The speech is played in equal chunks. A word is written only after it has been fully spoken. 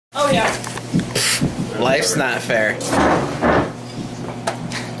Oh yeah. Life's not fair.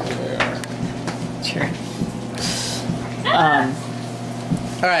 Sure.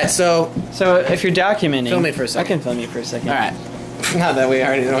 Alright, so if you're documenting, film me for a second. I can film you for a second. Alright. Not that we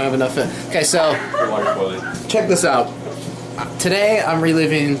already don't have enough. Okay, so check this out. Today I'm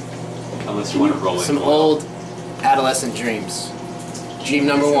reliving some old adolescent dreams. Dream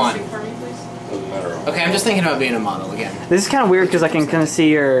number 1. Okay, I'm just thinking about being a model again. This is kind of weird because I can kind of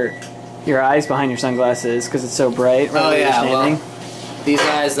see your eyes behind your sunglasses because it's so bright. Oh yeah, well, these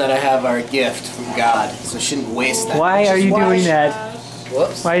eyes that I have are a gift from God, so I shouldn't waste that. Why are you doing that?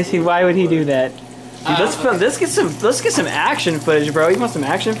 Whoops. Why would he do that? Dude, let's get some action footage, bro. You want some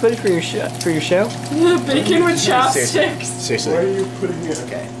action footage for your show? Bacon with chopsticks. Seriously. Why are you putting it?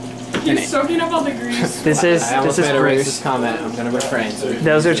 Okay. He's soaking up all the grease. This is I almost made a Bruce. racist comment. I'm gonna refrain.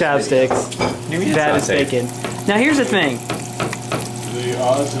 Those are chopsticks. That is bacon. Now here's the thing.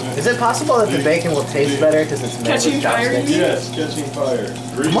 Is it possible that the bacon will taste better because it's made with chopsticks? Yes, catching fire.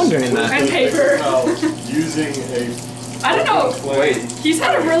 I'm wondering that. And paper. Using a... I don't know. Wait. He's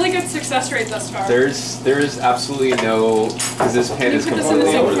had a really good success rate thus far. There's absolutely no, because this pan is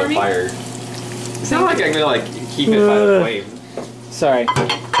completely over the fire. It's not like I'm gonna keep it by the flame. Sorry.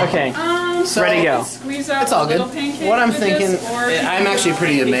 Okay. So, ready to go. Squeeze out it's all good. What I'm thinking, this, I'm actually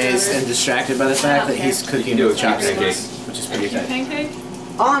pretty amazed and distracted by the fact that he's cooking with chopsticks, which is pretty good. Pancake.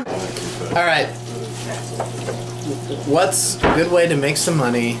 Alright. What's a good way to make some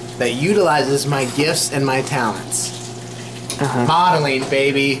money that utilizes my gifts and my talents? Modeling,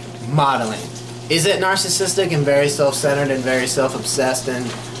 baby. Modeling. Is it narcissistic and very self-centered and very self-obsessed and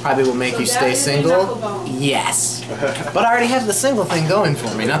probably will make you stay single? Yes. But I already have the single thing going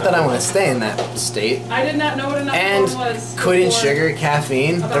for me. Not that I want to stay in that state. I did not know what enough And was. quitting sugar,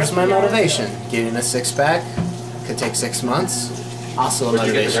 caffeine, there's my motivation. Getting a six-pack could take 6 months. Also a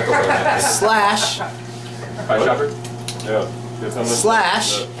motivation. Slash,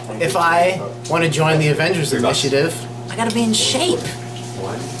 if I want to join the Avengers Initiative, I gotta be in shape.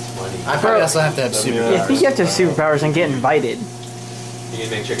 I probably also have to have superpowers. I think you have to have superpowers and get invited. You can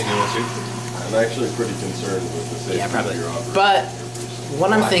make chicken noodle soup? I'm actually pretty concerned with the safety of your offer. But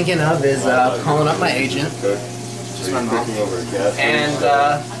what I'm thinking of is calling up my agent, just my mom, and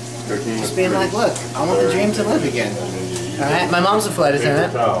just being like, look, I want the dream to live again. Alright, my mom's a flight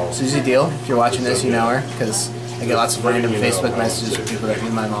attendant, Susie Diehl. If you're watching this, you know her, because I get lots of random Facebook messages from people that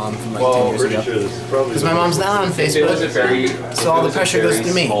knew my mom from like 10 years ago. Because my mom's not on Facebook, so all the pressure goes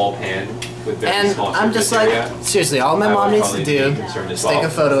through me. And I'm just like, seriously, all my mom needs to do is take a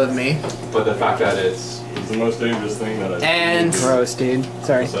photo of me. But the fact that it's the most dangerous thing that I've and gross, dude.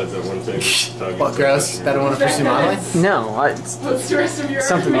 Sorry. Besides that one thing. What, gross? That I want to pursue modeling? No, it's What's the rest of your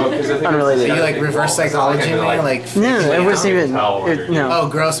something unrelated. Are you like reverse psychology me? Like, no, it wasn't even. No. Oh,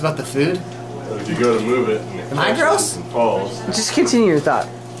 gross about the food? If you go to move it and it Am I gross? falls. Just continue your thought.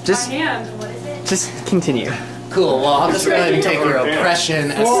 Just continue. Cool, well, I'll just go ahead and take your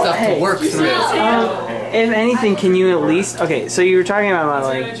oppression as stuff to work through. If anything, can you at least... Okay, so you were talking about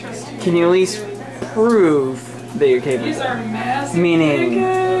modeling. Can you at least prove that you're capable? These are massive Meaning,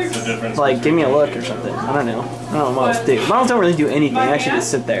 pancakes. like, give me a look or something. I don't know. I don't know what models do. Models don't really do anything. They actually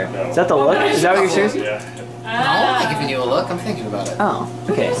just sit there. Is that the look? Is that what you're serious? Yeah. No, I'm not giving you a look. I'm thinking about it. Oh,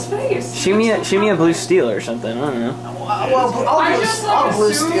 okay. Shoot me a blue steel or something. I don't know. Well, all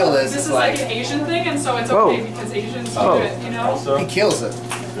blue steel this is is like an Asian thing, and so it's Whoa. okay because Asians do it, you know? He kills it.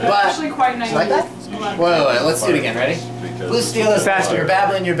 It's But, actually quite nice. like that? Wait, let's do it again. Ready? Blue steel is Faster. You're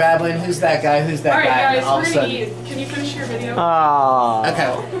babbling. Who's that guy? Who's that guy? Alright, And all of guys, a we're gonna sudden, eat. Can you finish your video?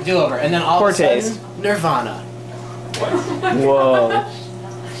 okay, do over. And then all of a Fortes. sudden, Nirvana. Whoa.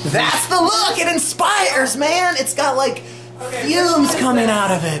 That's the look! It inspires, man! It's got like fumes coming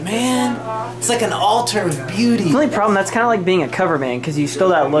out of it, man. It's like an altar of beauty. The only problem, that's kind of like being a cover man, because you stole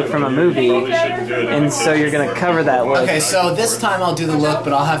that look from a movie, Probably shouldn't do it. and so you're going to cover that look. Okay, so this time I'll do the look,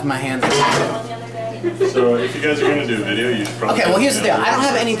 but I'll have my hands on it. So if you guys are going to do a video, you should probably... Okay, well here's the deal. I don't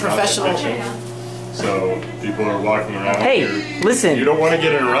have any professional... So people are walking around Hey, here. listen. You don't want to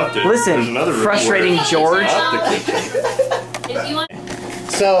get interrupted. There's Listen, another frustrating reporter George. at the kitchen.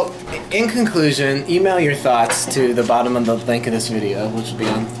 So, in conclusion, email your thoughts to the bottom of the link of this video, which will be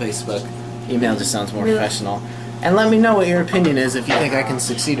on Facebook. Email just sounds more professional. And let me know what your opinion is if you think I can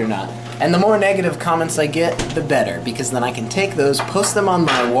succeed or not. And the more negative comments I get, the better, because then I can take those, post them on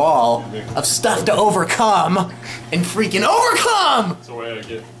my wall of stuff to overcome, and freaking overcome! It's a way to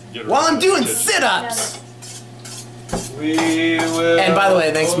get While I'm doing sit-ups! We will And by the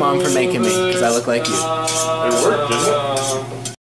way, thanks Mom for making me, because I look like you. It worked, didn't it?